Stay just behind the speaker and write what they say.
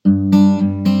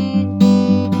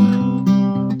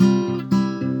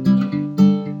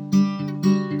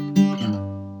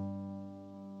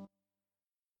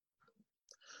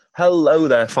Hello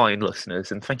there, fine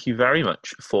listeners, and thank you very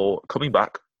much for coming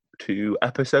back to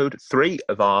episode 3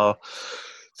 of our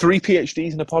Three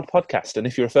PhDs in a Pod podcast. And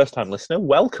if you're a first-time listener,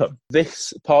 welcome.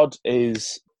 This pod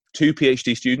is two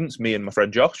PhD students, me and my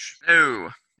friend Josh,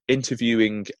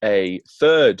 interviewing a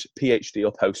third PhD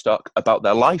or postdoc about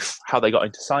their life, how they got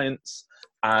into science,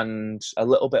 and a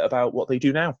little bit about what they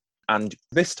do now. And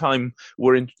this time,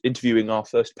 we're interviewing our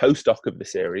first postdoc of the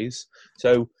series.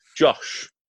 So, Josh,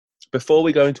 before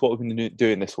we go into what we've been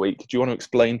doing this week, do you want to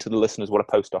explain to the listeners what a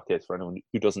postdoc is for anyone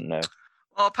who doesn't know?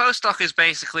 Well, a postdoc is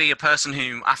basically a person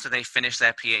who, after they finish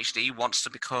their PhD, wants to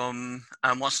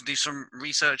do some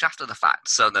research after the fact.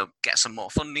 So they'll get some more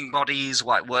funding bodies,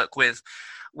 like work with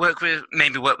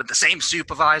the same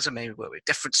supervisor, maybe work with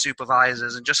different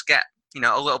supervisors, and just get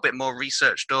a little bit more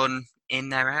research done in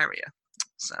their area.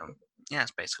 So yeah,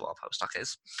 that's basically what a postdoc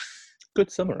is.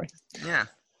 Good summary. Yeah.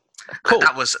 Cool.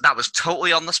 That was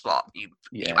totally on the spot. You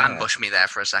ambushed me there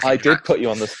for a second. I did put you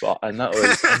on the spot, and that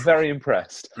was I'm very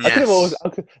impressed. Yes.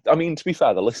 I mean, to be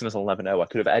fair, the listeners will never know. I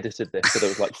could have edited this so there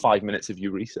was like 5 minutes of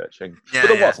you researching, but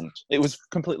it wasn't. It was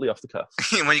completely off the cuff.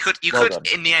 Well, you could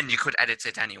in the end you could edit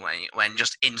it anyway, when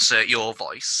just insert your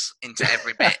voice into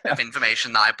every bit of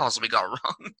information that I possibly got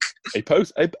wrong. A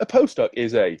postdoc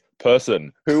is a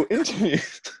person who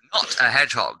interviews, not a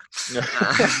hedgehog.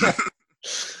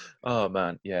 Oh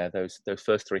man, yeah, those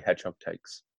first 3 hedgehog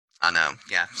takes. I know,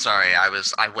 yeah. Sorry,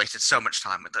 I wasted so much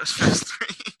time with those first 3.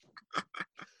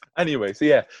 Anyway, so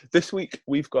yeah, this week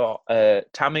we've got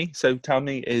Tammy. So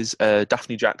Tammy is a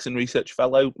Daphne Jackson Research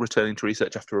Fellow, returning to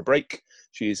research after a break.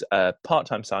 She's a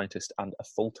part-time scientist and a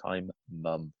full-time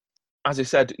mum. As I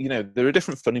said, there are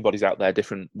different funding bodies out there,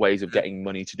 different ways of getting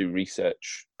money to do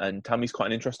research, and Tammy's quite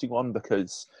an interesting one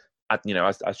because, as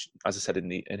I said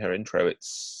in her intro,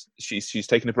 she's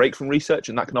taken a break from research,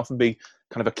 and that can often be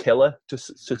kind of a killer to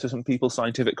some people's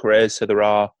scientific careers. So there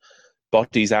are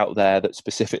bodies out there that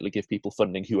specifically give people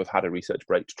funding who have had a research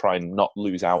break to try and not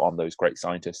lose out on those great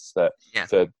scientists that,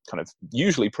 for kind of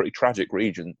usually pretty tragic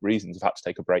reasons, have had to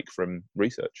take a break from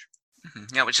research.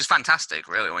 Mm-hmm. Yeah, which is fantastic,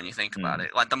 really, when you think about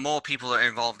it. Like, the more people that are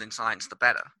involved in science, the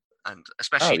better. And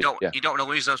especially you don't want to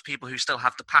lose those people who still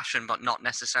have the passion, but not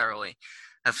necessarily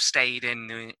have stayed in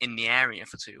the area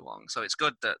for too long. So it's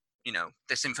good that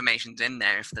this information's in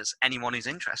there if there's anyone who's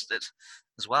interested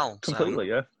as well. Completely,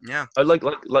 so, yeah. I like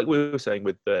we were saying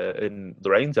with in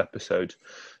Lorraine's episode,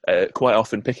 quite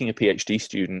often picking a PhD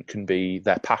student can be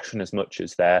their passion as much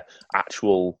as their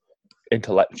actual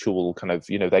intellectual kind of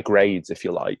their grades, if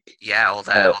you like. Yeah, or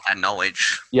their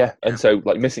knowledge. Yeah, and so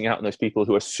like missing out on those people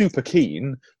who are super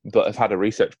keen but have had a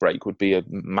research break would be a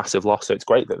massive loss. So it's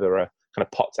great that there are kind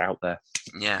of pots out there.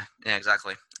 Yeah,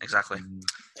 exactly.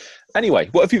 Anyway,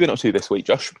 what have you been up to this week,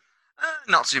 Josh?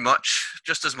 Not too much,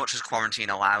 just as much as quarantine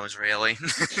allows, really.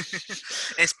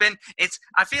 I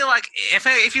feel like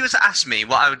if you were to ask me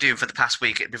what I would do for the past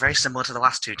week, it'd be very similar to the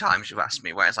last 2 times you've asked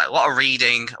me, where it's like a lot of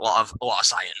reading, a lot of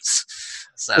science.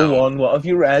 So, go on, what have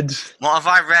you read? What have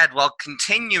I read? Well,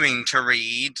 continuing to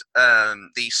read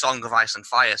the Song of Ice and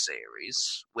Fire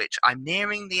series, which I'm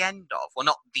nearing the end of. Well,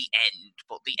 not the end,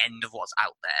 but the end of what's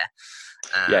out there.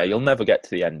 Yeah, you'll never get to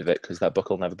the end of it because that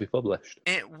book will never be published.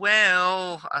 It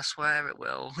will. I swear it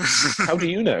will. How do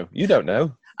you know? You don't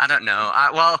know. I don't know.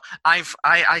 I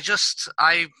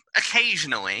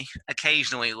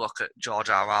occasionally look at George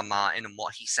R.R. Martin and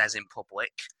what he says in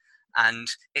public. And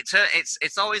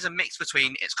it's always a mix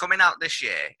between it's coming out this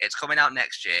year, it's coming out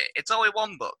next year, it's only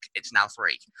 1 book, it's now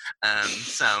 3.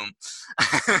 So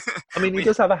I mean, he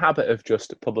does have a habit of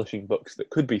just publishing books that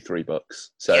could be 3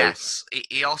 books. So yes,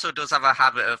 he also does have a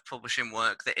habit of publishing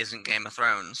work that isn't Game of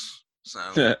Thrones.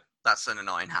 So that's an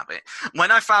annoying habit.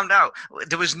 When I found out,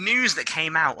 there was news that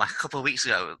came out like a couple of weeks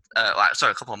ago, a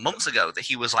couple of months ago, that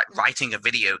he was like writing a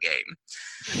video game.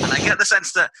 And I get the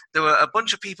sense that there were a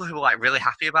bunch of people who were like really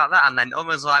happy about that, and then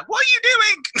others like, "What are you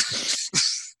doing?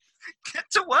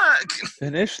 Get to work.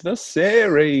 Finish the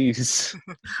series."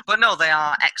 But no, they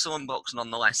are excellent books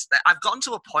nonetheless. I've gotten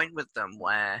to a point with them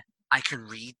where I can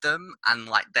read them and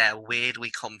like they're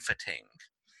weirdly comforting.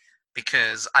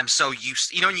 Because I'm so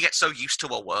used, when you get so used to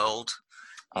a world,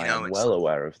 I am well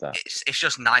aware of that. It's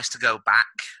just nice to go back,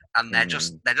 and they're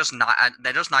just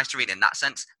nice to read in that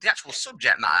sense. The actual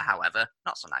subject matter, however,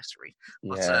 not so nice to read.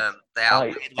 But they are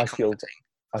really comforting.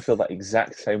 I feel that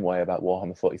exact same way about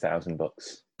Warhammer 40,000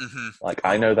 books. Mm-hmm. Like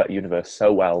I know that universe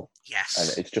so well. Yes, and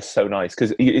it's just so nice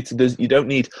because you don't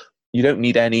need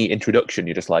any introduction.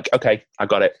 You're just like, okay, I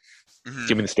got it. Mm-hmm.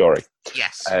 Give me the story.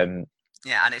 Yes.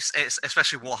 Yeah, and it's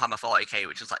especially Warhammer 40k,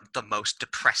 which is like the most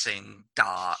depressing,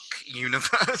 dark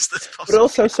universe that's possible. But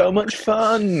also so much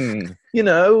fun,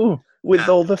 with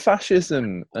all the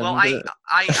fascism. Well, and,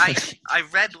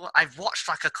 I've watched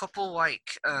like a couple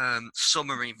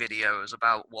summary videos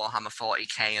about Warhammer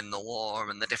 40k and the war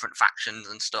and the different factions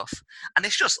and stuff, and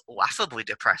it's just laughably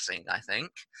depressing. I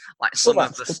think, like some well,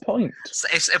 of that's the point.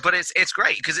 but it's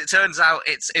great because it turns out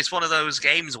it's one of those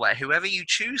games where whoever you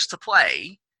choose to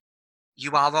play,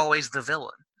 you are always the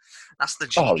villain. That's the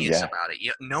genius about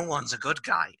it. No one's a good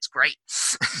guy. It's great.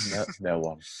 No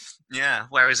one. Yeah.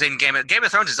 Whereas in Game of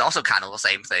Thrones is also kind of the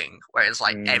same thing, where it's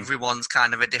like everyone's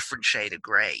kind of a different shade of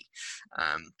grey.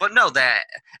 But no,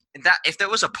 if there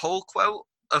was a pull quote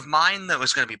of mine that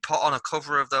was going to be put on a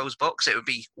cover of those books, it would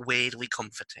be weirdly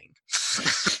comforting.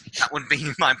 That would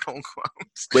be my pull quote.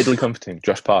 Weirdly comforting.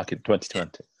 Josh Parkin,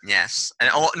 2020. Yes.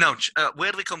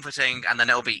 Weirdly comforting, and then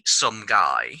it'll be some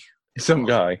guy. Some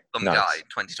guy. Some guy,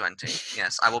 2020.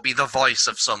 Yes, I will be the voice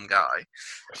of some guy.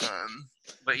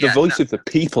 But the voice of the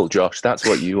people, Josh. That's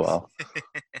what you are.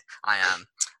 I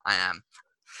am.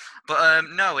 But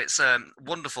no, it's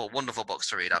wonderful, wonderful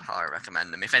books to read. I'd highly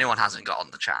recommend them if anyone hasn't got on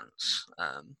the chance.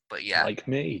 But yeah, like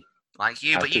me, like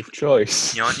you, but you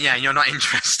choice. You're not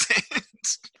interested.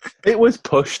 It was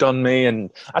pushed on me, and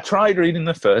I tried reading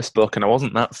the first book, and I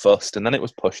wasn't that fussed. And then it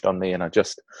was pushed on me, and I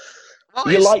just. Well,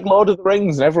 you like Lord of the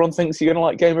Rings, and everyone thinks you're going to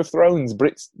like Game of Thrones, but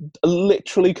it's a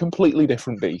literally completely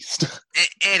different beast.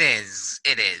 It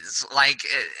is. Like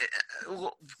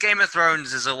Game of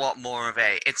Thrones is a lot more of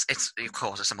a. It's of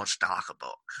course it's a much darker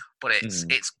book, but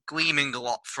it's gleaming a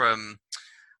lot from.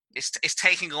 It's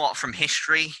taking a lot from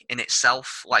history in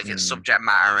itself, like its subject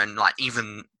matter and like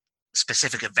even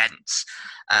specific events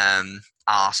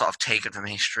are sort of taken from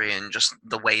history, and just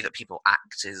the way that people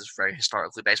act is very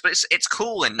historically based. But it's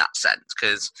cool in that sense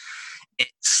because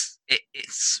it's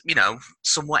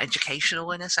somewhat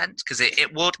educational in a sense, because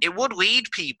it would lead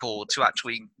people to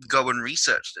actually go and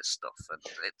research this stuff.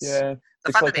 And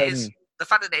the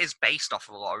fact that it is based off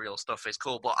of a lot of real stuff is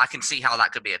cool, but I can see how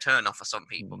that could be a turn off for some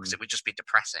people because it would just be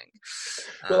depressing.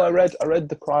 Well, I read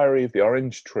The Priory of the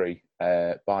Orange Tree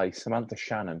by Samantha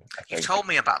Shannon. You told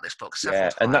me about this book several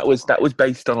times. And that was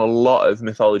based on a lot of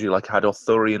mythology. Like, it had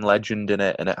Arthurian legend in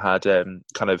it, and it had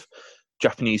kind of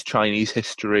Japanese, Chinese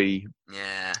history.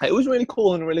 Yeah, it was really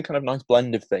cool and a really kind of nice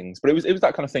blend of things. But it was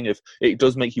that kind of thing of it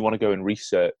does make you want to go and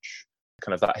research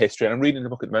kind of that history. And I'm reading a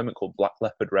book at the moment called Black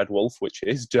Leopard, Red Wolf, which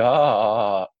is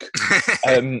dark.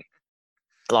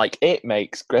 Like, it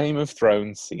makes Game of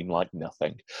Thrones seem like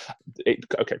nothing.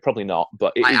 Okay, probably not,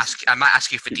 but I might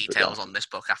ask you for details on this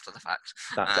book after the fact.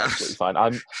 That's absolutely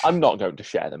fine. I'm not going to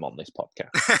share them on this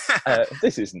podcast.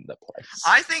 This isn't the place.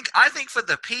 I think for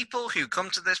the people who come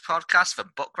to this podcast for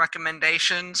book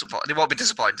recommendations, they won't be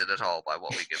disappointed at all by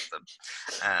what we give them.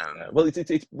 Well,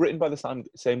 it's written by the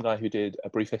same guy who did A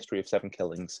Brief History of Seven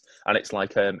Killings, and it's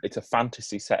like it's a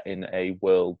fantasy set in a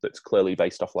world that's clearly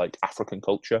based off like African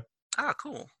culture. Ah,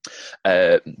 cool.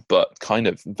 But kind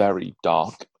of very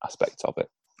dark aspects of it.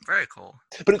 Very cool.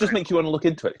 But it does make you want to look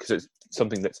into it, because it's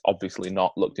something that's obviously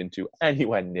not looked into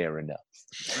anywhere near enough.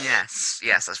 Yes,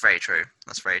 that's very true.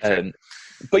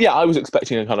 But yeah, I was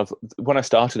expecting when I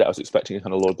started it, I was expecting a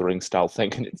kind of Lord of the Rings style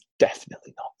thing, and it's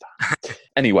definitely not that.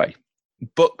 Anyway,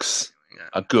 books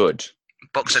are good.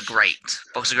 Books are great.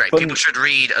 People should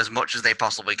read as much as they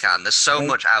possibly can. There's so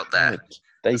much out there.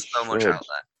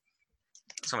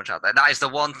 So much out there. That is the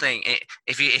one thing.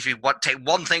 If you want take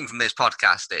one thing from this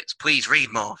podcast, it's please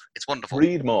read more. It's wonderful.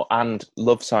 Read more and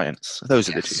love science. Those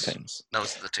are the two things.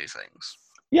 Those are the two things.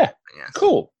 Yeah.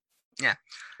 Cool. Yeah.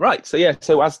 Right. So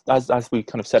as we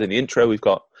kind of said in the intro, we've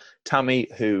got Tammy,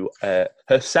 who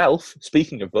herself,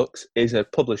 speaking of books, is a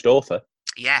published author.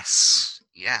 Yes.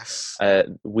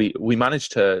 We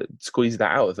managed to squeeze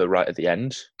that out of her right at the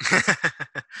end.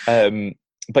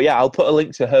 But yeah, I'll put a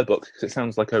link to her book because it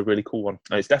sounds like a really cool one.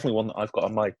 And it's definitely one that I've got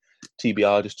on my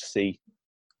TBR just to see,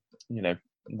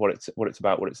 what it's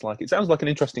about, what it's like. It sounds like an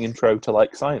interesting intro to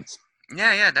like science.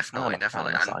 Yeah, definitely.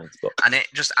 Science book. And it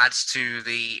just adds to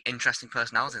the interesting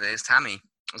personality that is Tammy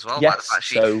as well. Yes,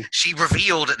 she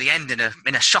revealed at the end in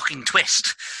a shocking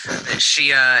twist that she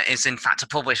is in fact a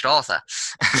published author.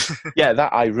 Yeah,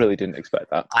 that I really didn't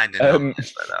expect that. I didn't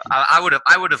expect that. I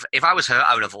would have if I was her,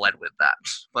 I would have led with that.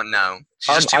 But no,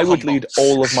 I would lead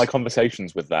all of my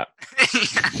conversations with that.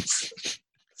 Yes.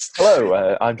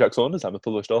 Hello, I'm Jack Saunders. I'm a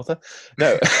published author.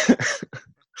 No.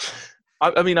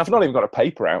 I mean, I've not even got a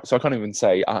paper out, so I can't even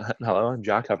say, hello, I'm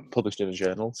Jack, I've published in a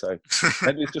journal, so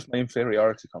maybe it's just my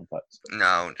inferiority complex.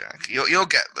 No, Jack, you'll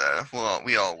get there. Well,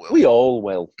 we all will. We all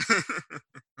will.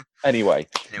 Anyway,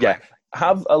 yeah,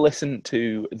 have a listen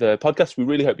to the podcast. We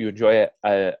really hope you enjoy it,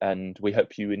 and we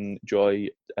hope you enjoy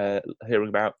hearing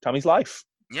about Tammy's life.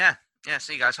 Yeah,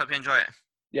 see you guys. Hope you enjoy it.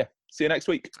 Yeah, See you next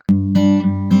week.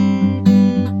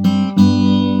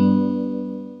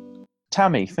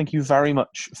 Tammy, thank you very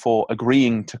much for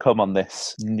agreeing to come on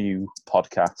this new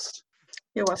podcast.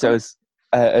 You're welcome. So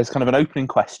as kind of an opening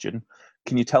question,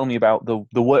 can you tell me about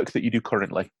the work that you do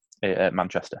currently at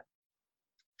Manchester?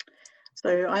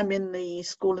 So I'm in the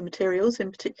School of Materials,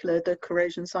 in particular the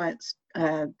corrosion science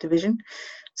division.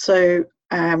 So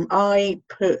I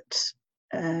put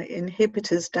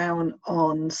inhibitors down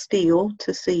on steel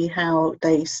to see how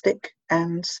they stick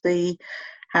and see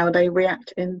how they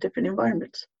react in different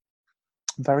environments.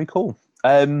 Very cool.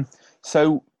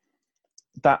 So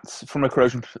that's from a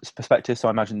corrosion perspective. So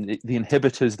I imagine the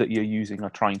inhibitors that you're using are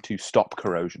trying to stop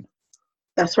corrosion.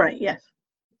 That's right, yes.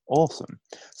 Awesome.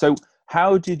 So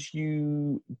how did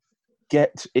you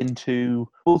get into,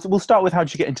 we'll start with how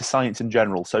did you get into science in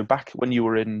general? So back when you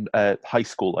were in high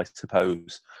school, I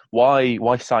suppose, why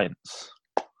science?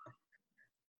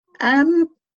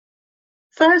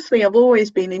 Firstly, I've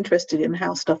always been interested in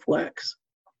how stuff works.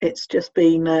 It's just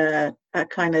been a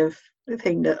kind of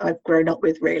thing that I've grown up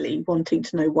with, really, wanting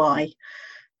to know why.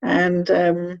 And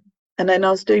then I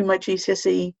was doing my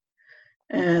GCSE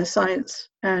science,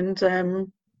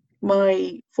 and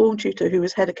my form tutor, who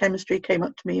was head of chemistry, came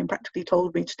up to me and practically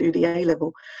told me to do the A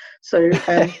level. So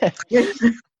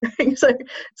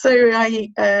so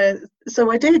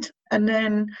I did, and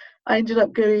then I ended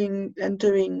up going and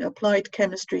doing applied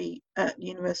chemistry at the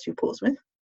University of Portsmouth.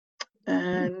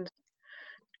 And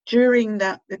during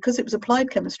that, because it was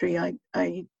applied chemistry, I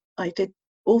did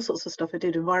all sorts of stuff. I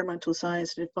did environmental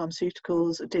science, I did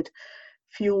pharmaceuticals, I did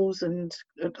fuels and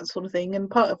that sort of thing,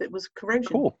 and part of it was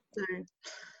corrosion. Cool.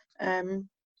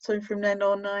 So from then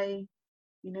on, I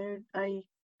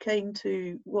came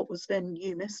to what was then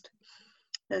UMIST,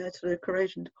 to the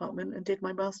corrosion department, and did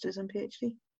my master's and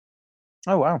PhD.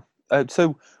 Oh wow!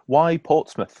 So why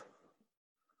Portsmouth?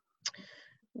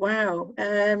 Wow.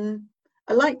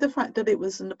 I like the fact that it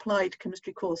was an applied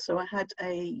chemistry course, so I had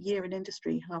a year in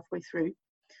industry halfway through,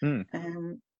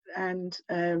 and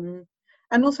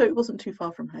also it wasn't too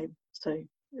far from home. So.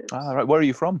 Right. Where are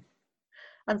you from?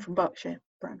 I'm from Berkshire,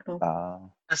 Bracknell.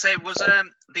 I say, was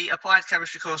the applied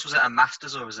chemistry course, was it a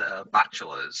master's or was it a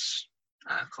bachelor's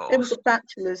course? It was a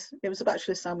bachelor's. It was a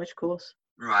bachelor's sandwich course.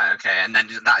 Right. Okay. And then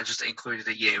that just included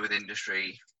a year with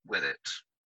industry with it.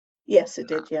 Yes, it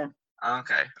did. Yeah.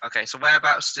 Okay. Okay. So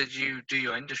whereabouts did you do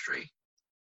your industry?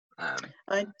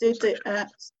 I did it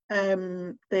at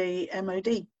the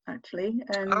MOD, actually.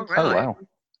 And, oh, really? Oh, wow.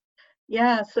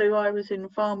 Yeah, so I was in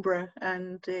Farnborough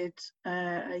and did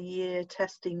a year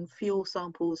testing fuel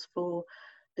samples for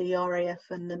the RAF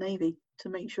and the Navy to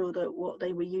make sure that what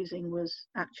they were using was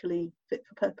actually fit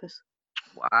for purpose.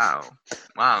 Wow.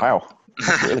 Wow. Wow.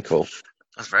 That's really cool.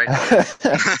 That's very cool.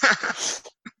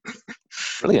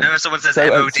 Brilliant. Whenever someone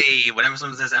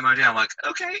says MOD, I'm like,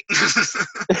 okay.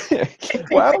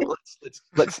 Well,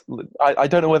 let's I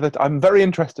don't know whether I'm very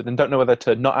interested and don't know whether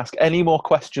to not ask any more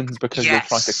questions because you'll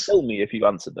try to kill me if you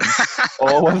answer them,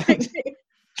 or whether.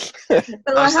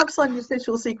 Well, I have signed the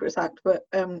Official Secrets Act, but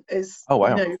a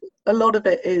lot of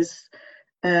it is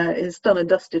done and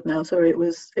dusted now. So it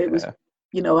was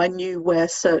I knew where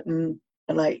certain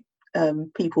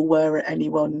people were at any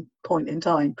one point in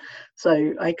time,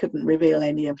 so I couldn't reveal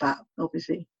any of that,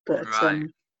 obviously. But right.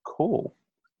 Cool.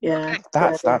 Yeah,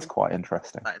 okay. That's quite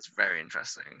interesting. That's very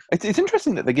interesting. It's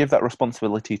interesting that they give that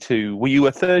responsibility to. Were you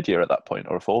a third year at that point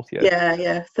or a fourth year?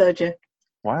 Yeah, third year.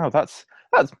 Wow, that's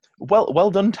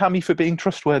well done, Tammy, for being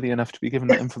trustworthy enough to be given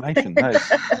that information.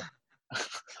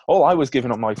 All I was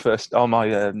given on my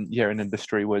year in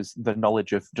industry was the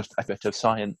knowledge of just a bit of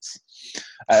science,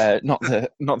 not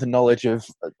the knowledge of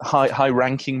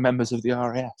high-ranking members of the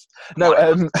RAF. No,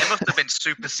 it must have been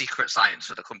super secret science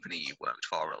for the company you worked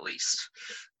for, at least.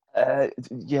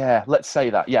 Yeah, let's say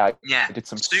that. Yeah, I did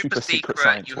some super secret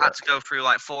science. You had to go through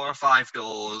 4 or 5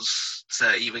 doors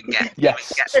to even get.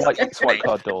 Swipe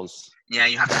card doors. Yeah,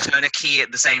 you have to turn a key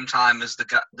at the same time as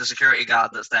the security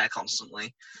guard that's there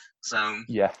constantly. So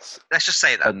yes, let's just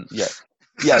say that.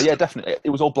 Yeah, definitely.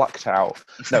 It was all blacked out.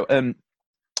 No,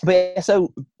 but yeah,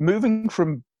 so moving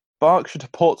from Berkshire to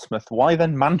Portsmouth, why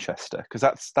then Manchester? Because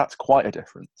that's quite a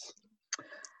difference.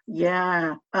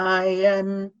 Yeah,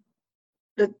 in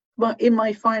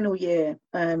my final year,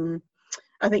 I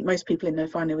think most people in their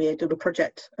final year do a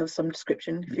project of some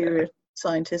description. If you're a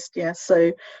scientist,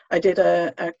 so I did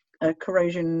a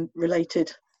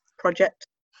corrosion-related project.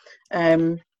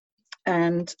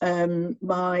 And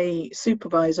my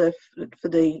supervisor for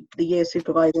the year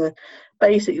supervisor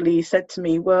basically said to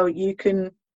me, well, you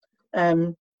can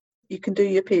you can do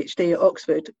your PhD at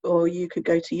Oxford, or you could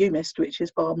go to UMIST, which is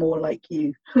far more like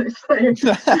you. So,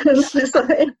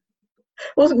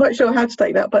 wasn't quite sure how to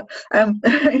take that, but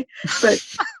but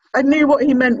I knew what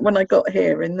he meant when I got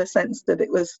here, in the sense that it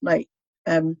was like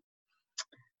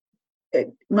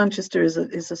Manchester is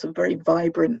a sort of very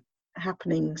vibrant,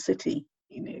 happening city,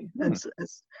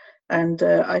 and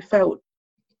I felt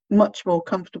much more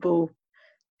comfortable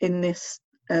in this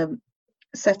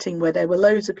setting where there were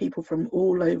loads of people from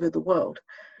all over the world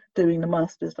doing the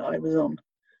masters that I was on,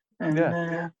 and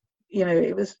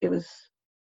it was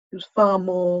far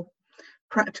more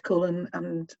practical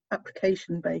and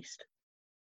application based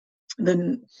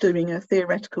than doing a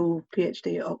theoretical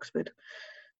PhD at Oxford.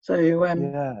 So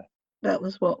that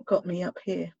was what got me up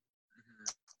here.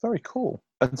 Very cool.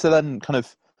 And so then kind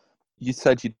of, you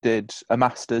said you did a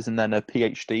master's and then a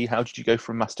PhD. How did you go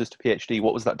from master's to PhD?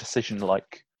 What was that decision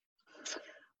like?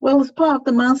 Well, as part of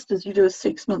the master's, you do a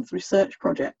 6-month research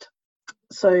project.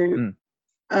 So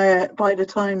by the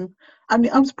time, I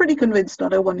was pretty convinced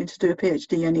that I wanted to do a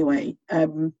PhD anyway.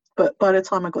 But by the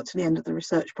time I got to the end of the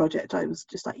research project, I was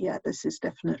just like, yeah, this is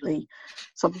definitely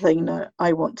something that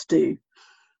I want to do.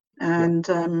 And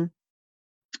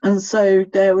so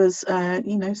there was,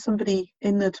 somebody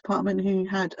in the department who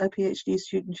had a PhD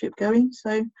studentship going.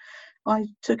 So I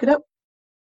took it up.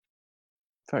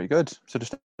 Very good. So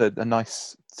just a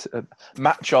nice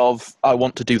match of, I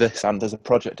want to do this and there's a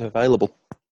project available,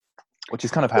 which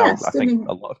is kind of how I think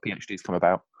a lot of PhDs come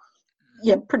about.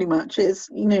 Yeah, pretty much. It's,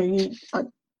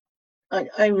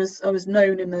 I was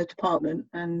known in the department,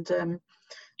 and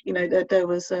there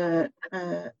was a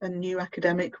new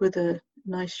academic with a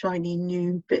nice shiny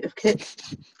new bit of kit.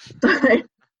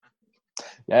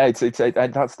 Yeah, it's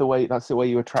that's the way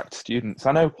you attract students.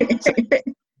 I know. So,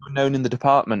 known in the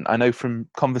department. I know from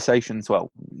conversations, well,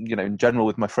 in general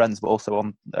with my friends, but also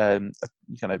on the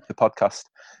podcast.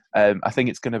 I think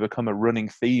it's going to become a running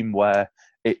theme where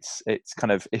it's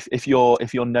kind of, if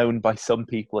you're known by some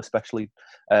people, especially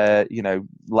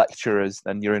lecturers,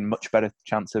 then you're in much better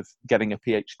chance of getting a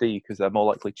PhD because they're more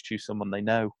likely to choose someone they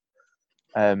know.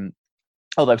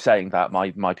 Although saying that,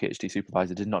 my PhD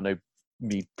supervisor did not know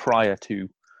me prior to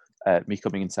me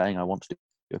coming and saying I want to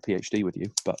do a PhD with you,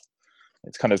 but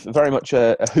it's kind of very much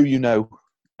a who you know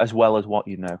as well as what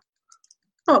you know.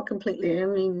 Oh, completely. I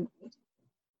mean,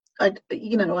 I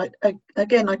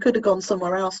could have gone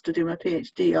somewhere else to do my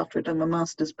PhD after I'd done my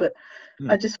master's, but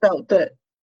I just felt that,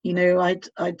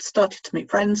 I'd started to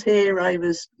make friends here. I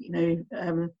was,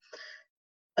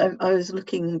 I was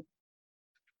looking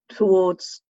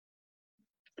towards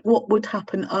what would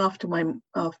happen after my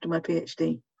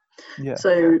PhD. Yeah.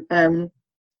 So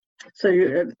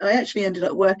I actually ended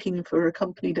up working for a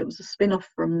company that was a spin-off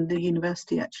from the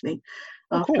university, actually,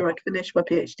 after I'd finished my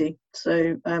PhD. So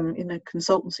in a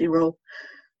consultancy role.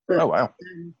 But, oh wow!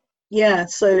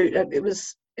 So it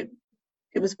was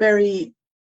very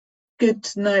good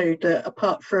to know that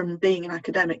apart from being an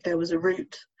academic, there was a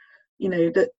route,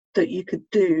 that you could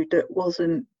do that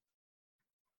wasn't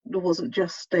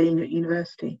just staying at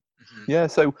university. Yeah.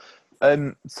 So,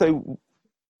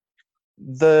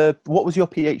 what was your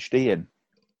PhD in?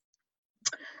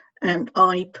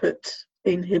 I put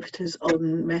inhibitors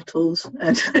on metals,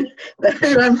 and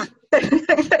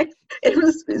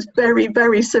it's very,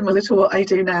 very similar to what I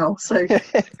do now. So,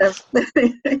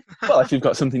 well, if you've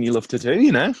got something you love to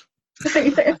do,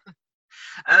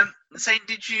 Say,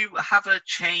 did you have a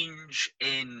change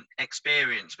in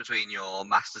experience between your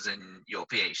master's and your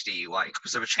PhD? Like,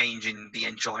 was there a change in the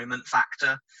enjoyment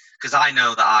factor? Because I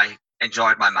know that I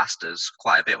enjoyed my master's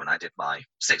quite a bit when I did my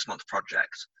 6-month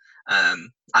project,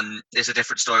 and it's a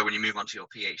different story when you move on to your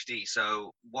PhD.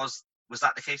 So, was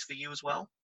that the case for you as well?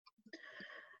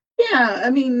 Yeah, I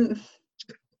mean,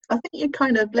 I think you're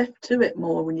kind of left to it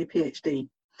more when you're PhD.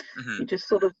 Mm-hmm. You're just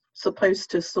sort of supposed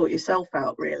to sort yourself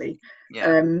out, really.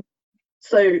 Yeah.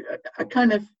 So I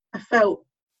felt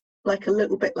like a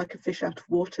little bit like a fish out of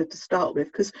water to start with,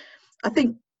 because I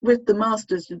think with the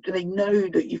masters, they know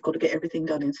that you've got to get everything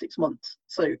done in 6 months,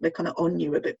 so they're kind of on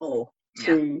you a bit more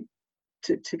to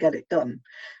get it done.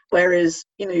 Whereas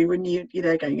when you're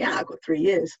there going, yeah, I've got 3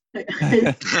 years.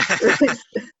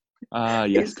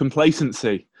 Yes,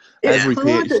 complacency. Every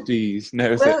PhD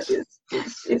knows it.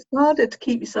 It's harder to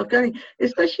keep yourself going,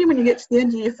 especially when you get to the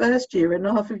end of your first year and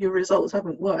half of your results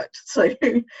haven't worked. So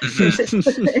yeah,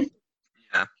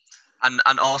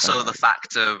 and also the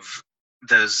fact of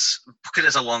because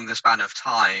there's a longer span of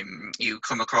time, you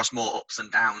come across more ups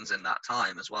and downs in that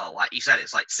time as well. Like you said,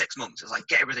 it's like 6 months. It's like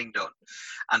get everything done,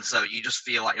 and so you just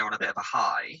feel like you're on a bit of a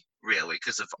high, really,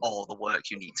 because of all the work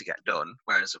you need to get done.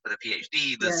 Whereas with a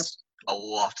PhD, there's a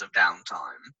lot of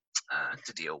downtime.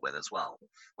 to deal with as well.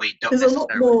 Where you don't There's a lot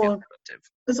necessarily feel more. productive.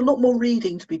 There's a lot more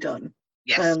reading to be done.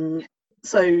 Yes.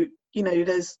 So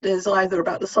there's either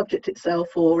about the subject itself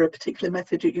or a particular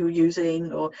method that you're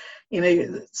using, or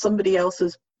somebody else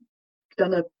has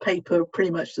done a paper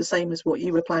pretty much the same as what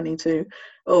you were planning to,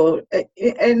 or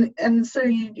and so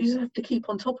you just have to keep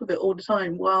on top of it all the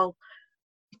time.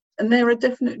 And there are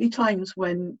definitely times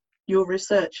when your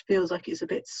research feels like it's a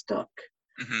bit stuck,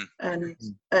 and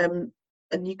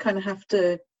you kind of have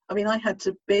to. I mean, I had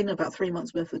to bin about 3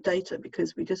 months worth of data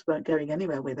because we just weren't going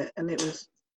anywhere with it, and that was.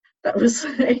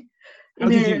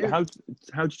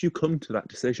 How did you come to that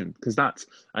decision? Because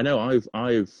I know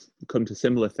I've come to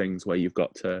similar things where you've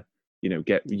got to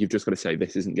you've just got to say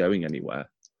this isn't going anywhere.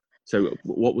 So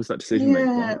what was that decision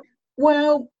making like?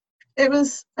 Well, it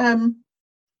was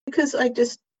because I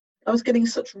was getting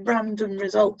such random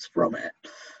results from it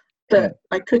that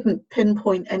I couldn't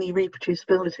pinpoint any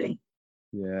reproducibility.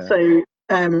 Yeah. So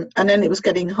and then it was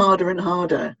getting harder and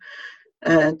harder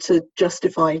to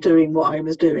justify doing what I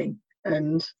was doing,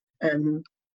 and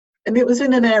it was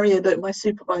in an area that my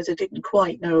supervisor didn't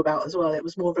quite know about as well. It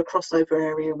was more of a crossover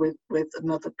area with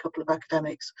another couple of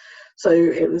academics, so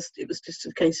it was just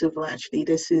a case of, well, actually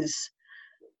this is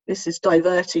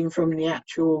diverting from the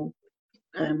actual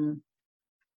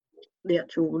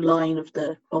line of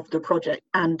the project,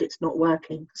 and it's not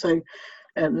working. So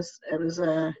it was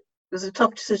a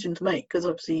tough decision to make, because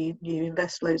obviously you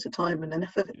invest loads of time and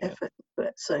effort into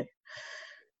it. So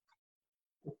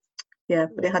yeah,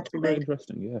 but it had to be made.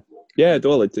 Interesting, yeah.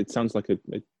 Well, it sounds like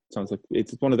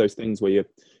it's one of those things where you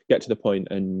get to the point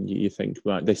and you think,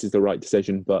 right, this is the right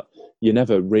decision, but you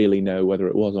never really know whether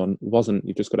it was or wasn't.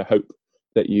 You've just got to hope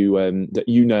that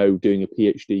doing a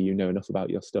PhD, you know enough about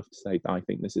your stuff to say, I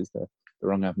think this is the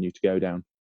wrong avenue to go down.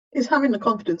 It's having the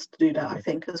confidence to do that, I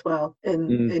think, as well.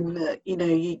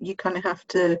 You kind of have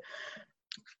to.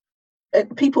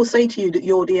 People say to you that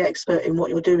you're the expert in what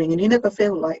you're doing, and you never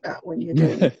feel like that when you're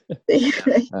doing it. You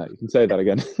can say that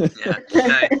again.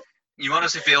 Yeah. You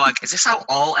honestly feel like, is this how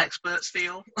all experts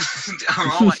feel?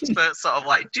 Are all experts sort of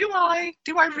like, do I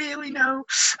really know?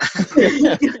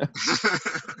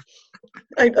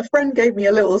 A friend gave me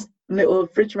a little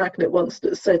fridge magnet once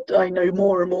that said, I know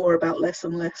more and more about less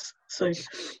and less. So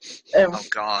oh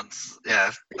God,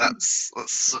 yeah, that's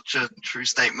such a true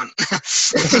statement.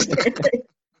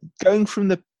 Going from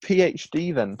the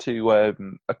PhD then to a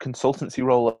consultancy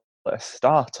role at a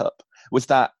startup, was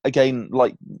that again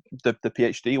like the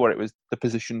PhD, where it was the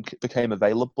position became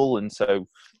available, and so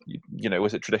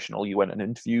was it traditional? You went and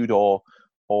interviewed, or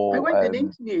I went and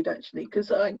interviewed, actually,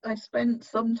 because I spent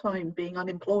some time being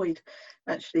unemployed.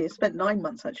 Actually, I spent 9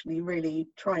 months actually really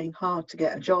trying hard to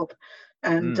get a job,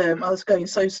 and I was going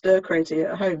so stir crazy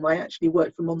at home. I actually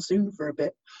worked for Monsoon for a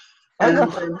bit,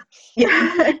 and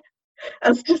yeah. I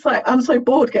was just like, I'm so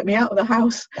bored, get me out of the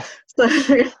house. So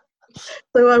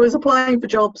I was applying for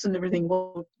jobs and everything,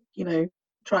 while,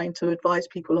 trying to advise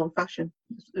people on fashion.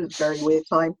 It was a very weird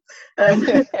time.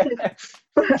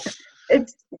 But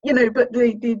it's, but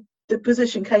the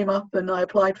position came up and I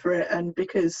applied for it, and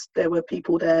because there were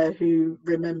people there who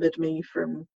remembered me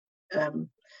from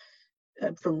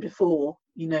before,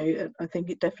 I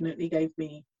think it definitely gave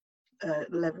me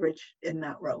leverage in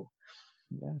that role.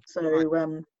 Yeah.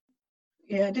 So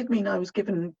yeah, it did mean I was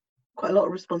given quite a lot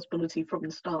of responsibility from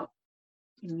the start.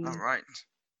 All right.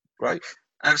 Right.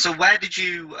 So where did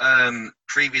you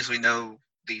previously know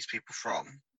these people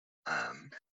from?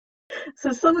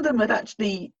 So some of them had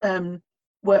actually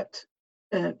worked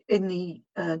in the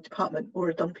department, or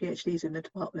had done PhDs in the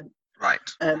department, right,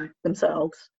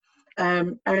 themselves.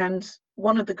 And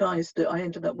one of the guys that I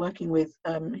ended up working with,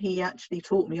 he actually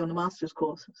taught me on a master's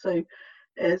course. So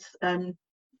it's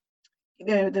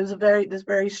there's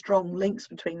very strong links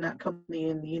between that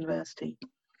company and the university.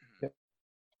 Yep.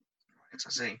 I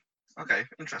see. Okay,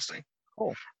 interesting.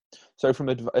 Cool. So from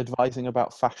advising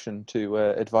about fashion to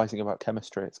advising about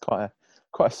chemistry, it's quite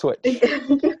a switch.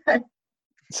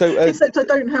 So except I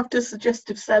don't have to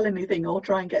suggestive sell anything or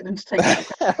try and get them to take out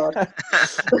a card.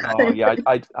 Oh yeah,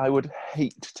 I would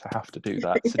hate to have to do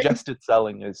that. Suggested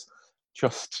selling is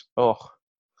just But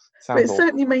it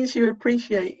certainly makes you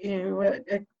appreciate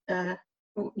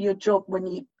your job when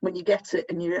you get it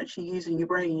and you're actually using your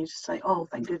brain. You just say, oh,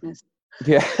 thank goodness.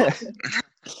 Yeah.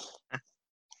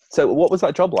 So what was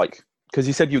that job like? Because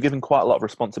you said you were given quite a lot of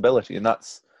responsibility, and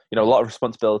that's a lot of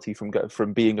responsibility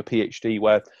from being a PhD,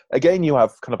 where again you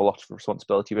have kind of a lot of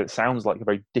responsibility, but it sounds like a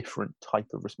very different type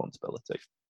of responsibility.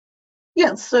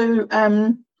 Yeah. So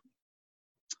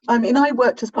I mean, I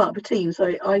worked as part of a team,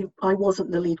 so I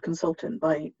wasn't the lead consultant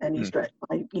by any stretch.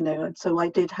 So I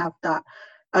did have that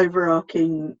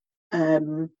overarching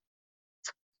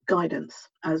guidance,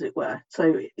 as it were.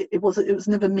 So it was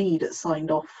never me that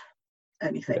signed off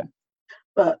anything. Okay.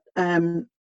 But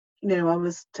I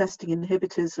was testing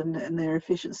inhibitors and their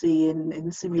efficiency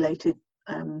in simulated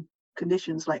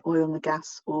conditions like oil and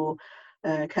gas or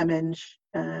ChemEng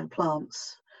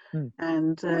plants,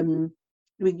 and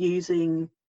we're using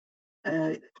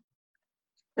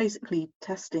basically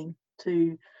testing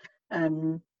to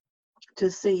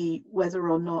see whether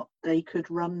or not they could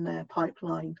run their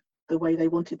pipeline the way they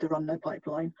wanted to run their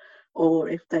pipeline, or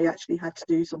if they actually had to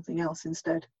do something else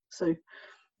instead. So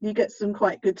you get some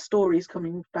quite good stories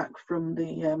coming back from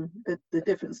the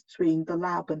difference between the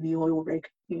lab and the oil rig.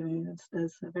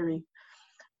 There's a very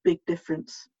big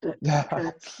difference that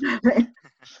occurs.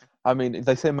 I mean,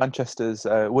 they say Manchester's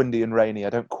windy and rainy. I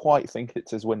don't quite think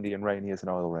it's as windy and rainy as an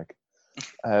oil rig.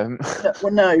 Well,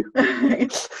 no.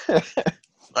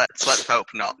 Let's hope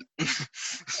not.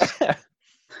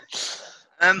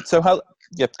 So how?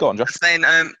 Yeah, go on, Josh. Then,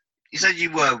 you said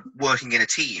you were working in a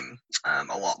team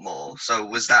a lot more. So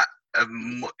was that a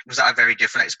very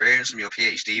different experience from your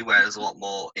PhD, where there's a lot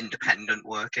more independent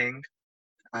working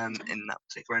in that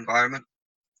particular environment?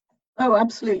 Oh,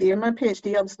 absolutely. In my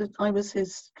PhD, I was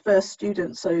his first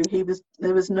student, so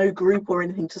there was no group or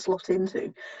anything to slot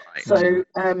into. Right. So,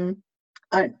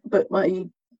 but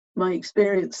my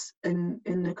experience in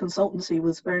the consultancy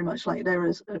was very much like there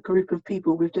was a group of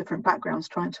people with different backgrounds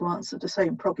trying to answer the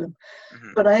same problem.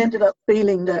 Mm-hmm. But I ended up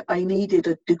feeling that I needed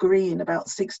a degree in about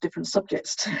 6 different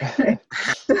subjects to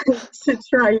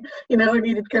try. I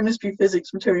needed chemistry,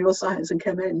 physics, material science, and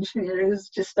ChemEng. It was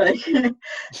just like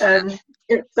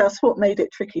that's what made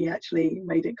it tricky. Actually,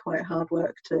 made it quite hard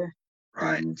work to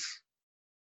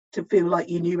feel like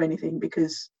you knew anything,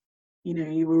 because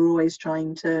you were always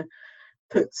trying to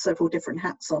put several different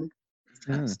hats on.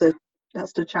 That's the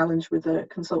challenge with the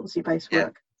consultancy-based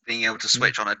work. Being able to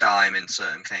switch on a dime in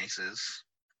certain cases.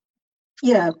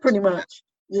 Yeah, pretty much.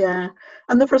 Yeah,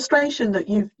 and the frustration that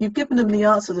you've given them the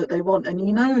answer that they want, and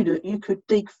that you could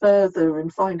dig further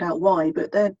and find out why,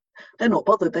 but they're not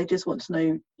bothered. They just want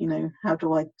to know, how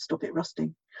do I stop it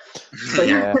rusting? So,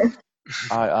 yeah,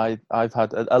 I've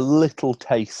had a little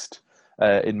taste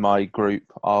in my group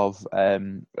of a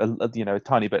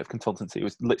tiny bit of consultancy. It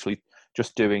was literally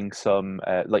just doing some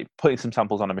like putting some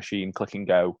samples on a machine, click and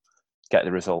go, get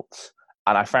the results.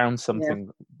 And I found something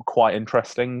quite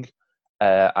interesting,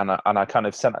 and I kind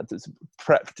of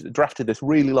drafted this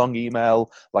really long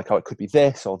email, like, oh, it could be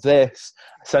this or this.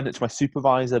 I sent it to my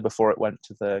supervisor before it went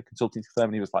to the consultancy firm,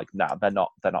 and he was like, "Nah, they're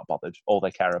not bothered. All they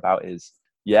care about is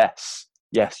yes,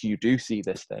 you do see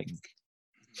this thing."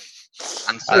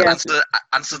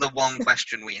 Answer the one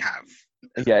question we have.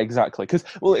 Yeah, exactly. Because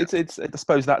it's I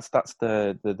suppose that's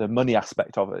the money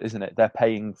aspect of it, isn't it? They're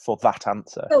paying for that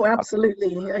answer. Oh,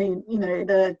 absolutely. I mean,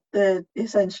 they're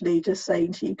essentially just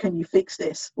saying to you, "Can you fix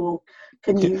this?" or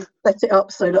 "Can you set it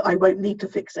up so that I won't need to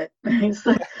fix it?" But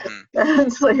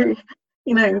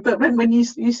when you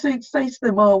say to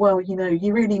them, "Oh, well,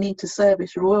 you really need to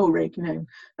service your oil rig,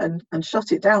 and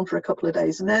shut it down for a couple of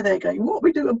days," and they're going, "What,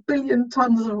 we do 1 billion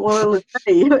tons of oil a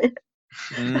day?"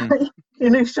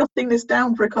 Shutting this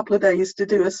down for a couple of days to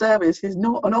do a service is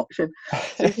not an option.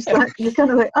 So you're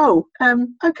kind of like, oh,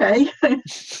 okay.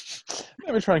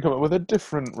 Let me try and come up with a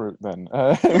different route then.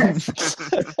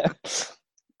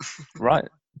 Right.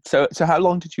 So how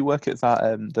long did you work at that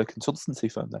the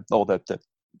consultancy firm then, or the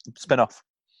spin-off?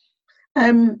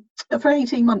 For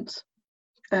 18 months,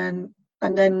 and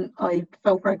then I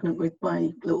fell pregnant with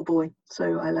my little boy,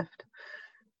 so I left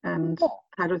and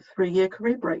had a 3-year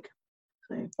career break.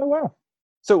 So. Oh wow!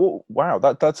 So wow,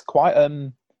 that's quite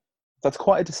a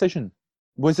decision.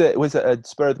 Was it a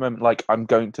spur of the moment, like, I'm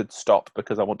going to stop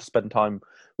because I want to spend time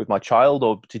with my child,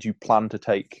 or did you plan to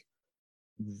take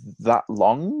that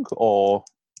long? Or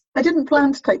I didn't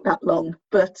plan to take that long,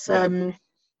 but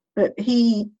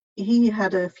he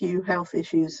had a few health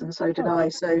issues, and so did I.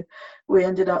 So we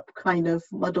ended up kind of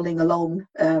muddling along,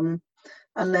 and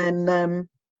then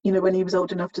when he was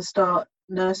old enough to start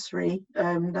nursery,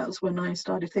 that was when I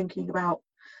started thinking about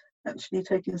actually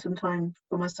taking some time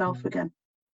for myself again.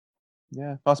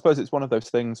 Yeah, I suppose it's one of those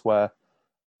things where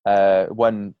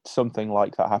when something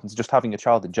like that happens, just having a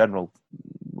child in general,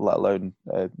 let alone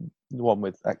one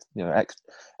with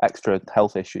extra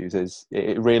health issues,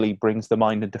 it really brings the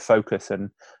mind into focus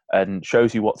and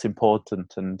shows you what's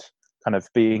important, and kind of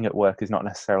being at work is not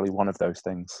necessarily one of those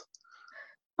things.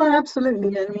 Oh,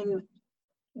 absolutely. I mean,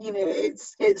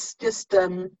 it's just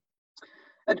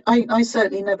I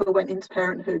certainly never went into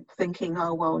parenthood thinking,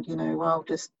 oh well, I'll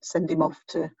just send him off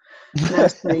to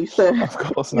nursery for Of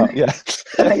course not. Yeah.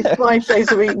 5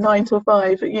 days a week, 9 till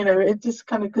 5. It just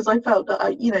kind of, because I felt that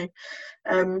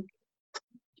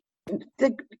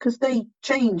because they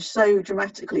change so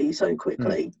dramatically, so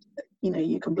quickly.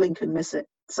 You can blink and miss it.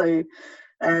 So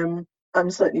I'm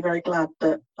certainly very glad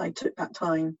that I took that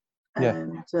time.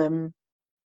 And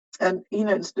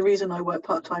it's the reason I work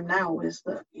part-time now, is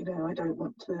that I don't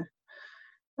want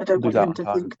him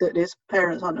to think that his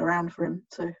parents aren't around for him.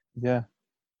 So yeah,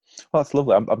 well, that's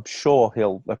lovely. I'm sure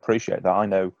he'll appreciate that. I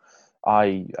know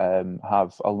I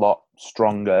have a lot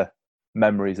stronger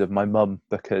memories of my mum,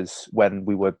 because when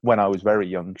I was very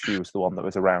young, she was the one that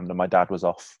was around and my dad was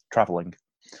off traveling.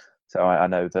 So I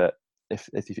know that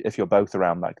if you're both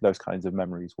around, like, those kinds of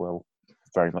memories will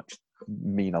very much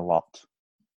mean a lot.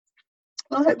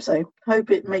 I hope so. I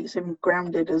hope it makes him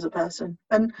grounded as a person.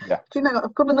 And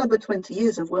I've got another 20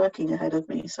 years of working ahead of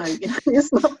me, so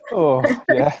it's not. Oh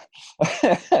yeah.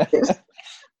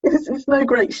 It's no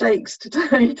great shakes to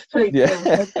take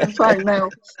time now.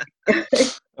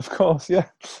 Of course, yeah.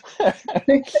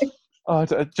 Oh,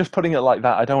 just putting it like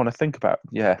that, I don't want to think about.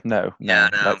 Yeah, no. Yeah,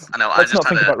 no. Let's not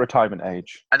think about retirement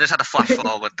age. I just had a flash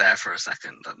forward there for a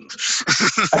second, and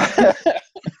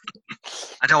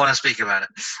I don't want to speak about it.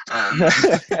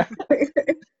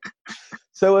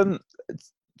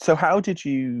 So how did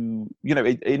you?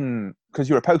 Because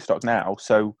you're a postdoc now,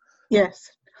 so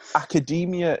yes.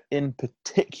 Academia in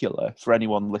particular, for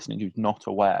anyone listening who's not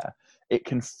aware, it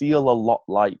can feel a lot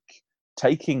like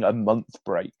taking a month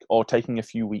break or taking a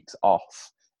few weeks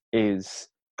off is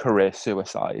career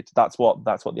suicide. That's what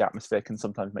the atmosphere can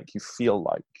sometimes make you feel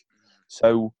like.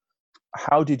 So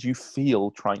how did you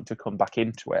feel trying to come back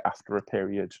into it after a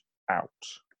period out?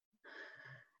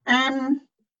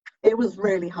 It was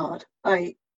really hard.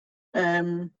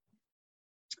 And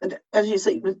as you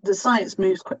say, the science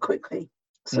moves quite quickly.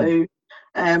 So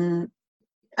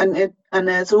and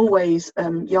there's always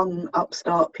young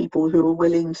upstart people who are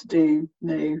willing to do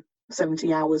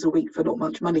 70 hours a week for not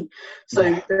much money. So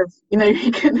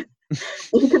you can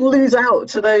lose out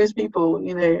to those people,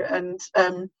 and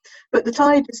but the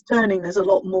tide is turning. There's a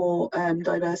lot more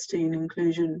diversity and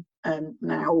inclusion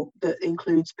now that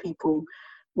includes people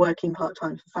working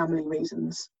part-time for family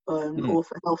reasons or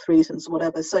for health reasons,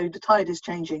 whatever. So the tide is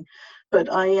changing. But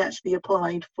I actually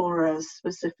applied for a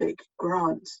specific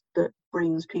grant that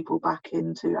brings people back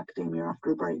into academia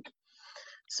after a break.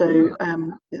 So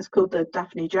it's called the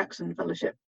Daphne Jackson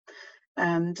Fellowship.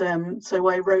 And so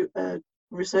I wrote a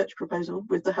research proposal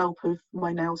with the help of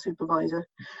my now supervisor.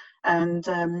 And,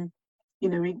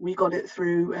 we got it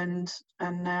through, and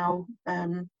now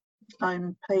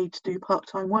I'm paid to do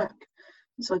part-time work.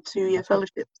 It's a 2-year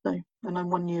fellowship, and I'm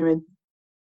 1 year in.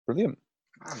 Brilliant.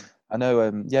 I know.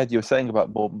 You were saying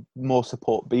about more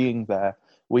support being there.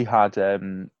 We had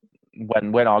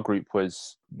when our group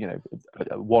was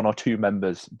 1 or 2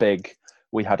 members big.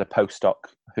 We had a postdoc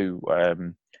who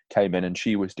came in, and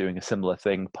she was doing a similar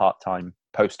thing, part-time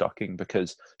postdocing,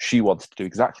 because she wants to do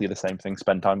exactly the same thing,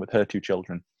 spend time with her 2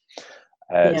 children.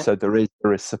 So there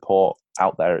is support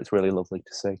out there. It's really lovely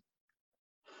to see.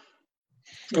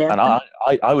 Yeah. And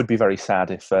I would be very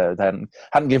sad if they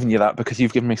hadn't given you that, because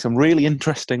you've given me some really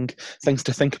interesting things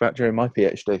to think about during my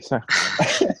PhD. So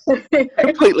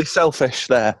completely selfish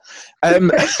there.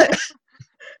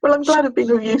 Well, I'm glad I've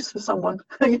been of use for someone.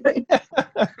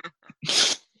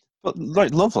 But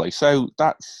lovely. So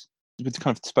we've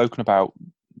kind of spoken about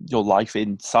your life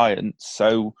in science.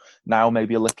 So now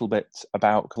maybe a little bit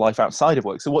about life outside of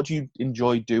work. So what do you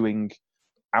enjoy doing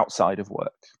outside of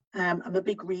work? I'm a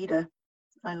big reader.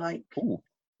 I like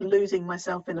losing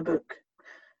myself in a book,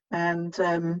 and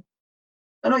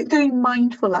I like doing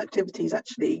mindful activities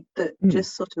actually that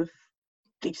just sort of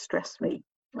de-stress me,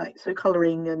 like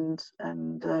colouring and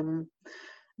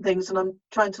things. And I'm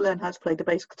trying to learn how to play the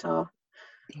bass guitar.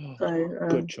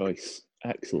 Good choice,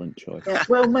 excellent choice. Yeah,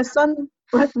 well, my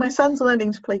son's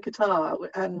learning to play guitar,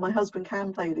 and my husband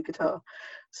can play the guitar.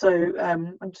 So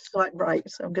I'm just like, right,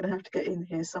 so I'm going to have to get in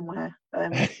here somewhere.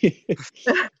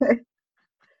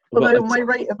 Although my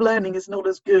rate of learning is not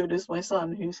as good as my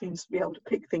son, who seems to be able to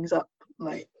pick things up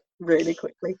really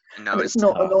quickly. No, it's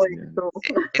not annoying at all.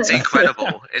 It's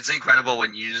incredible. It's incredible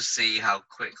when you just see how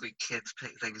quickly kids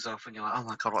pick things up, and you're like, oh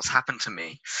my god, what's happened to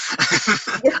me?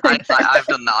 I've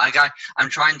done that. I'm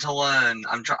trying to learn.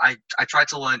 I tried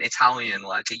to learn Italian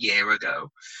like a year ago,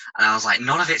 and I was like,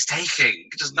 none of it's taking,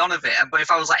 just none of it. But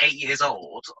if I was like 8 years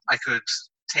old, I could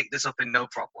take this up in no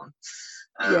problem.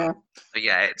 But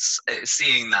yeah, it's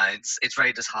seeing that it's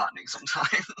very disheartening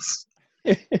sometimes.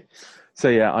 So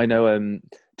yeah, I know.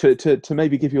 To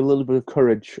maybe give you a little bit of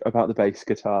courage about the bass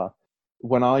guitar.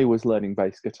 When I was learning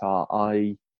bass guitar,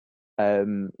 I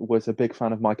was a big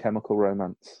fan of My Chemical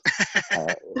Romance.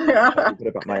 A little bit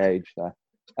about my age there,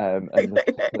 and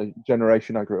the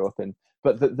generation I grew up in.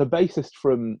 But the bassist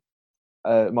from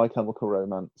My Chemical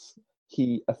Romance,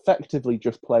 he effectively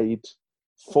just played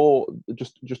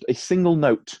just a single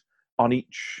note on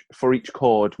each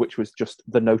chord, which was just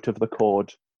the note of the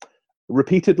chord,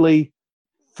 repeatedly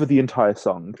for the entire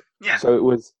song. Yeah. So it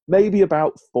was maybe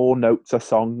about 4 notes a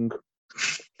song.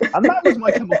 And that was My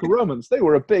Chemical Romance. They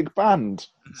were a big band.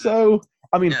 So,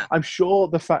 I mean, Yeah. I'm sure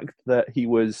the fact that he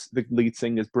was the lead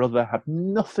singer's brother had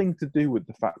nothing to do with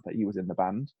the fact that he was in the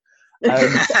band.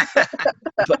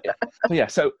 But yeah,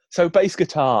 so bass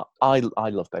guitar, I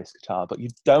love bass guitar, but you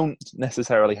don't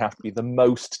necessarily have to be the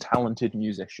most talented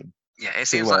musician. Yeah, it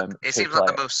seems like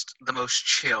the most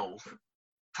chill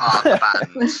part of the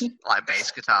band, like bass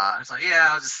guitar. It's like, yeah,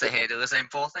 I'll just sit here, do the same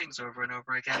 4 things over and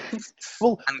over again, and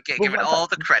give it all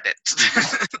the credit.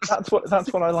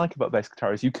 That's what I like about bass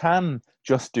guitar, is you can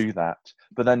just do that,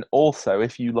 but then also,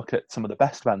 if you look at some of the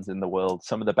best bands in the world,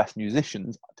 some of the best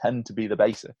musicians tend to be the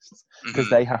bassists, because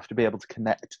they have to be able to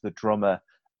connect the drummer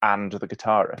and the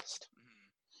guitarist.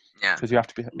 Yeah, because you have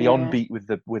to be on beat with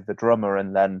the drummer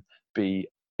and then be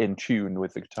in tune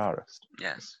with the guitarist.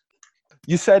 Yes.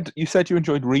 You said you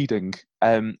enjoyed reading.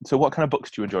 So what kind of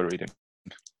books do you enjoy reading?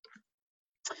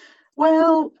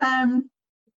 Well, I'm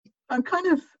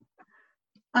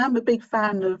a big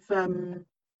fan of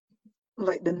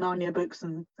like the Narnia books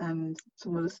and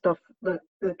some of the stuff that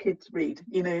the kids read.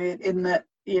 You know, in that,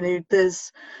 you know,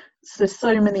 there's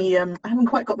so many. I haven't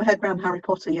quite got my head around Harry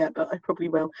Potter yet, but I probably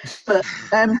will. But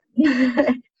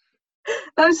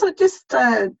no, so just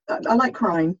I like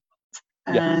crime,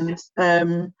 and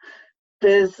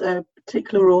there's a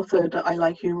particular author that I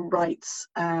like who writes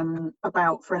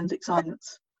about forensic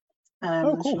science.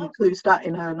 Cool. She includes that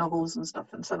in her novels and stuff,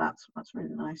 and so that's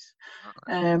really nice.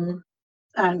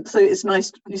 And so it's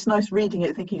nice reading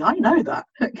it, thinking I know that.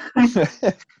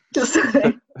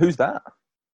 Who's that?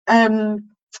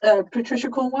 Patricia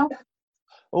Cornwell.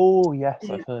 Oh yes,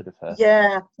 I've heard of her.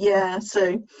 Yeah.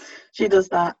 So she does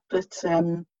that, but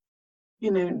you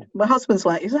know, my husband's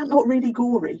like, "Is that not really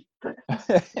gory?" But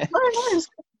no.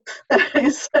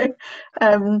 So,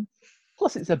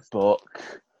 plus it's a book.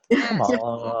 Come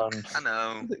on. I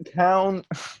know. Does it count?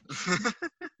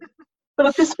 But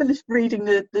I've just finished reading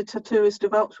the Tattooist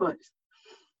of Auschwitz.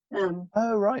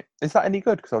 Oh right, is that any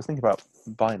good? Because I was thinking about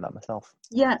buying that myself.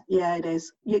 Yeah, it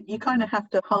is. You kind of have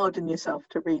to harden yourself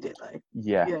to read it, though.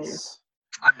 Yes.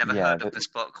 I've never heard of this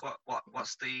book.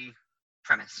 What's the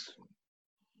premise?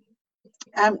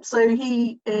 So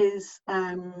he is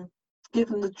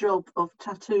given the job of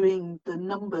tattooing the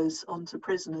numbers onto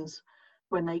prisoners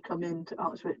when they come into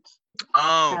Auschwitz.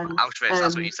 Oh, Auschwitz,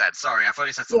 that's what you said. Sorry, I thought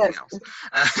you said something else.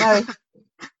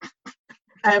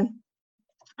 No.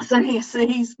 So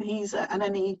he's and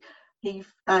then he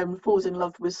falls in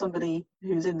love with somebody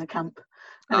who's in the camp,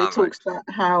 and it talks about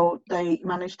how they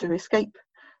managed to escape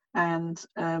and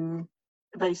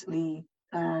basically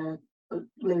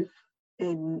live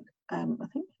in I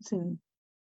think it's in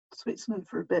Switzerland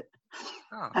for a bit.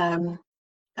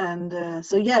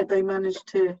 So yeah, they managed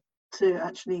to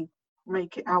actually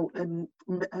make it out and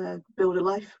build a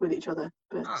life with each other.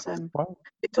 But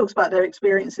it talks about their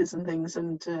experiences and things,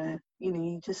 and you know,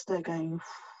 you just going.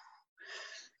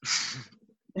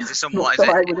 Is it somewhat?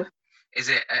 Does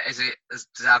it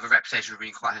have a reputation of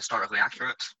being quite historically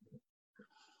accurate?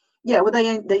 Yeah, well,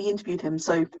 they interviewed him,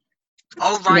 so.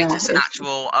 Oh right, it's an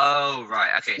actual. Oh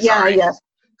right, okay. Sorry.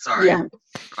 Yeah.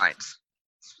 Right.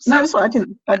 So, no, sorry,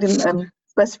 I didn't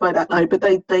specify that. No, but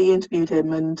they interviewed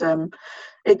him, and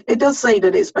it does say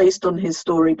that it's based on his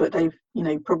story, but they've, you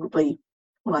know, probably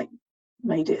like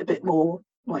made it a bit more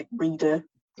like reader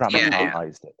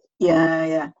dramatized it.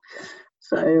 Yeah.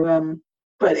 So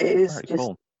but it is very just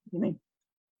cool. You know,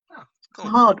 cool.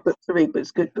 Hard book to read, but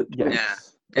it's good book to read.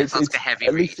 It sounds like a heavy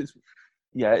read.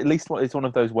 At least it's one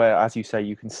of those where, as you say,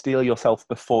 you can steel yourself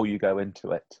before you go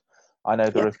into it. I know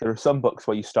there are some books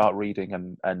where you start reading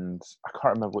and I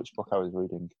can't remember which book I was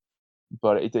reading,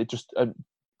 but it just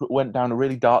went down a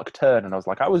really dark turn, and I was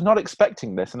like, I was not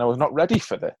expecting this, and I was not ready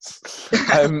for this.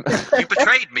 You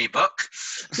betrayed me, book.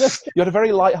 Yes, you had a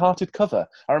very light-hearted cover.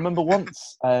 I remember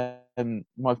once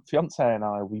my fiance and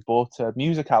I, we bought a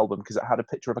music album because it had a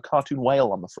picture of a cartoon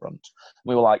whale on the front.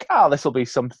 We were like, this will be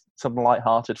some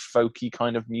light-hearted, folky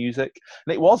kind of music,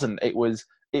 and it wasn't. It was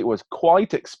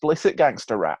quite explicit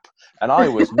gangster rap, and I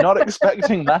was not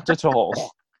expecting that at all.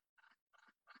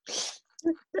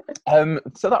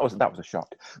 So that was a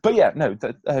shock. But yeah, no,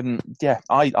 I'm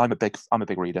a big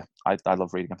reader. I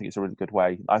love reading. I think it's a really good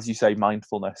way, as you say,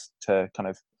 mindfulness to kind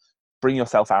of bring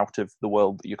yourself out of the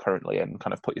world that you're currently in,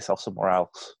 kind of put yourself somewhere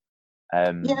else.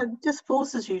 Yeah, it just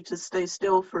forces you to stay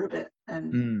still for a bit,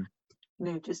 and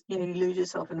Mm. you lose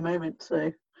yourself in a moment.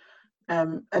 So,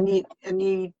 and you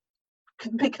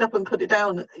can pick it up and put it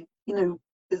down. Yeah.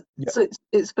 So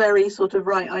it's very sort of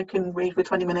right. I can read for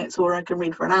 20 minutes, or I can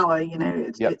read for an hour.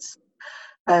 It's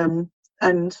and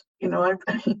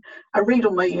I read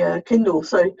on my Kindle.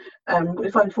 So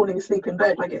if I'm falling asleep in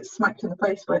bed, I get smacked in the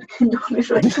face by the Kindle.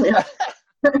 So,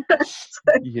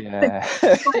 Yeah.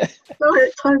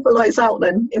 time for lights out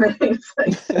then.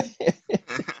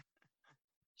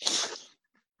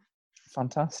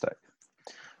 Fantastic.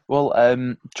 Well,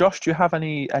 Josh, do you have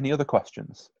any other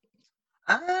questions?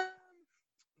 I'm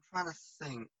trying to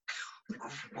think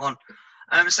of one.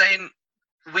 I'm saying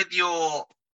with your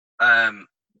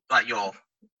your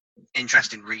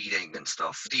interest in reading and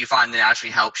stuff, do you find that it actually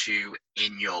helps you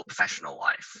in your professional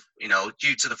life?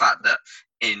 Due to the fact that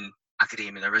in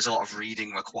academia there is a lot of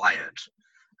reading required.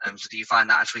 So do you find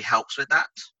that actually helps with that?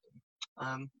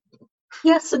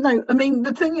 Yes and no. I mean,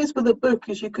 the thing is with a book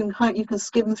is you can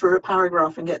skim through a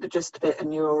paragraph and get the gist of it,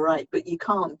 and you're all right. But you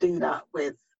can't do that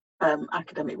with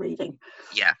academic reading.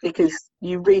 Yeah. Because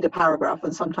you read a paragraph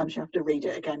and sometimes you have to read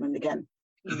it again and again.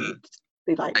 Mm-hmm.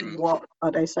 Be like, what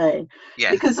are they saying?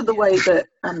 Yeah. Because of the way that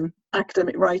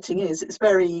academic writing is, it's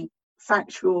very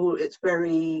factual. It's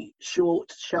very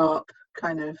short, sharp,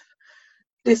 kind of.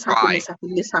 This happened, Right. this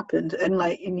happened, this happened,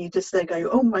 and you just go,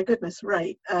 oh my goodness,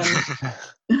 right?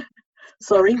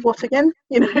 Sorry, what again?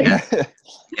 Yeah,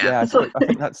 I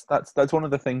think that's one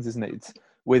of the things, isn't it? It's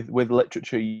with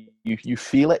literature, you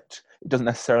feel it. It doesn't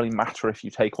necessarily matter if you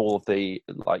take all of the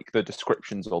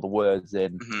descriptions or the words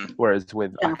in. Mm-hmm. Whereas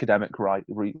with academic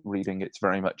reading, it's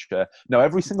very much no.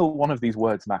 Every single one of these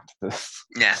words matters.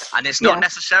 Yeah, and it's not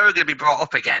necessarily going to be brought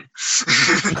up again.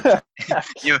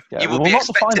 You will be not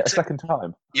define expected it a second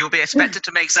time. You'll be expected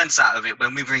to make sense out of it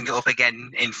when we bring it up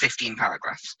again in 15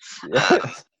 paragraphs.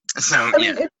 So,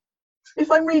 if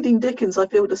I'm reading Dickens, I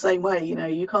feel the same way.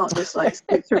 You can't just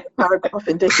skip through a paragraph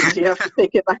in Dickens. You have to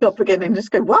pick it back up again and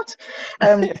just go, what?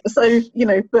 So,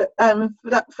 but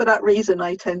for that reason,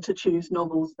 I tend to choose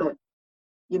novels that,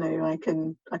 I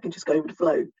can just go with the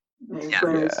flow.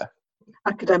 Whereas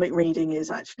academic reading is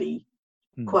actually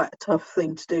quite a tough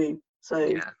thing to do.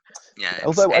 So,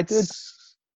 although I did.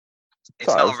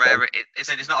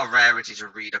 It's not a rarity to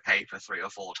read a paper 3 or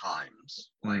 4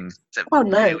 times. Really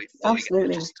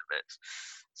absolutely.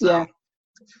 So,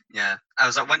 yeah. I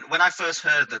was like, when I first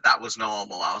heard that was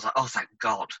normal, I was like, oh, thank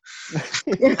God.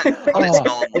 It's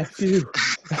normal.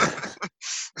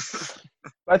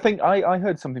 I think I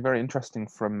heard something very interesting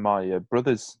from my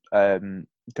brother's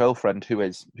girlfriend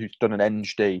who's done an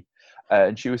ND,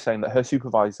 and she was saying that her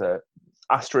supervisor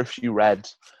asked her if she read.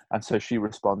 And so she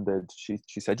responded, she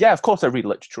said, yeah, of course I read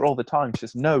literature all the time. She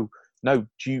says, no, do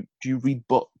you read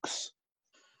books?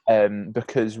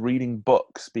 Because reading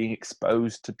books, being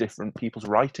exposed to different people's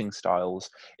writing styles,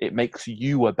 it makes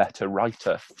you a better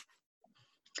writer.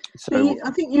 So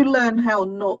I think you learn how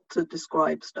not to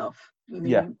describe stuff.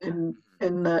 In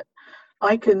that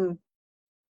I can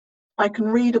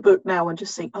read a book now and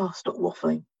just think, oh, stop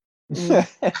waffling.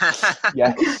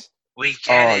 Yes. We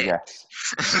get it. Yes.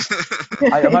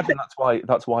 I imagine that's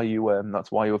why you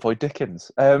avoid Dickens.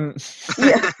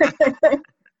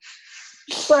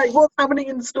 Sorry, what's happening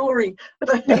in the story?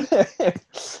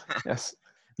 Yes.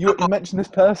 You mentioned this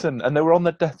person and they were on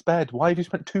their deathbed. Why have you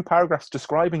spent 2 paragraphs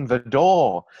describing the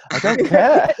door? I don't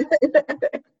care.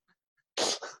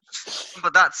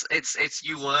 But it's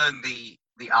you learn the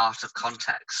art of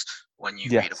context when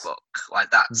you read a book.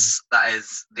 That is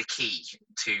the key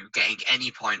to getting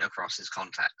any point across is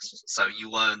context. So you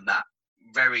learn that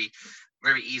very,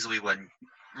 very easily when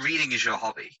reading is your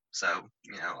hobby. So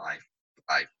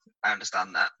I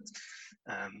understand that.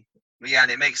 But yeah, and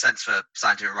it makes sense for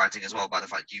scientific writing as well by the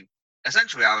fact you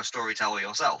essentially are a storyteller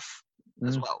yourself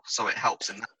as well. So it helps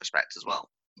in that respect as well.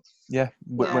 Yeah,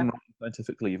 when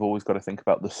scientifically, you've always got to think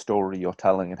about the story you're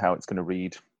telling and how it's going to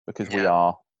read, because we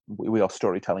are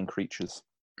storytelling creatures.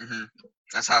 Mm-hmm.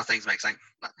 That's how things make sense.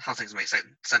 How things make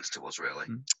sense to us, really.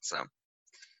 So,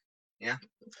 yeah.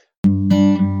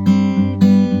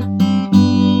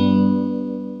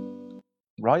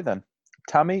 Right then,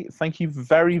 Tammy, thank you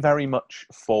very, very much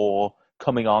for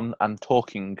coming on and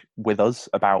talking with us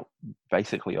about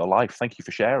basically your life. Thank you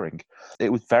for sharing. It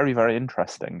was very, very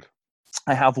interesting.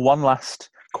 I have one last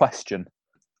question,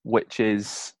 which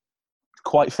is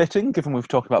quite fitting given we've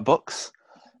talked about books.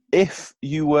 if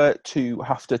you were to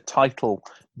have to title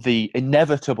the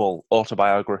inevitable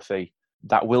autobiography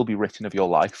that will be written of your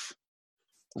life,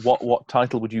 what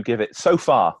title would you give it? So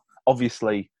far,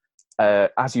 obviously,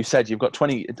 as you said, you've got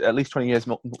at least 20 years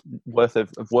worth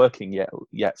of working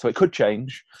yet, so it could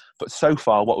change. But so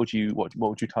far, what would you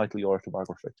title your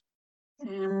autobiography?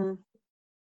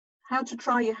 How to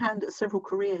try your hand at several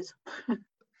careers.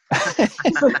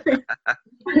 So,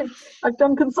 I've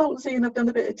done consultancy and I've done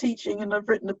a bit of teaching and I've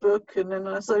written a book, and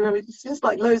then so it's just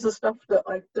like loads of stuff that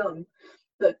I've done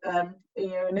that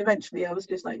and eventually I was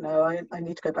just like, no, I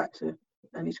need to go back to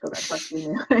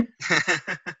academia.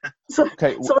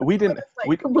 Okay, so we didn't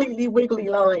completely wiggly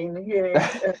line.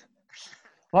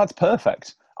 Well, that's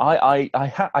perfect. I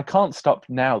can't stop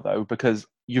now though, because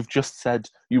you've just said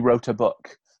you wrote a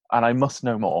book, and I must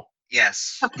know more.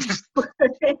 Yes. Well,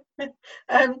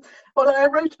 I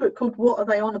wrote a book called What Are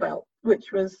They On About,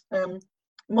 which was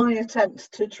my attempt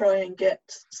to try and get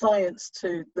science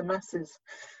to the masses.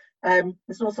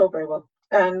 It's not sold very well,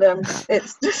 and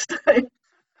it's just I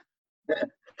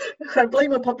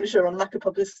blame a publisher on lack of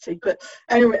publicity. But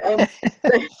anyway,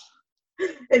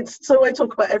 it's so I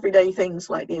talk about everyday things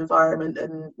like the environment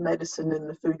and medicine and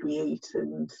the food we eat,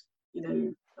 and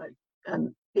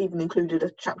and even included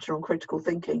a chapter on critical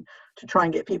thinking to try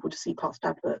and get people to see past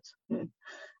adverts.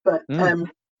 But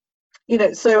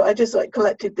so I just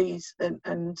collected these, and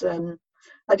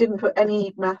I didn't put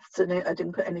any maths in it. I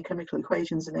didn't put any chemical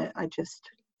equations in it. I just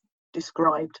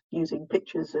described using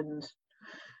pictures and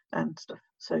stuff.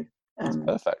 So that's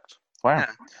perfect. Wow,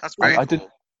 yeah, that's very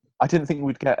cool. I didn't think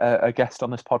we'd get a guest on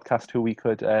this podcast who we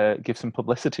could give some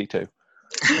publicity to.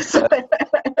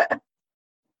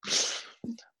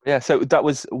 Yeah, so that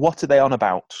was What Are They On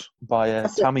About by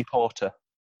Tammy Porter.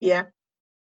 Yeah.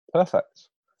 Perfect.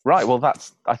 Right, well,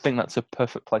 I think that's a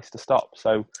perfect place to stop.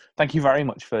 So thank you very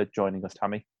much for joining us,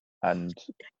 Tammy. And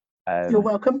you're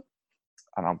welcome.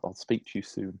 And I'll speak to you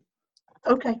soon.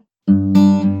 Okay.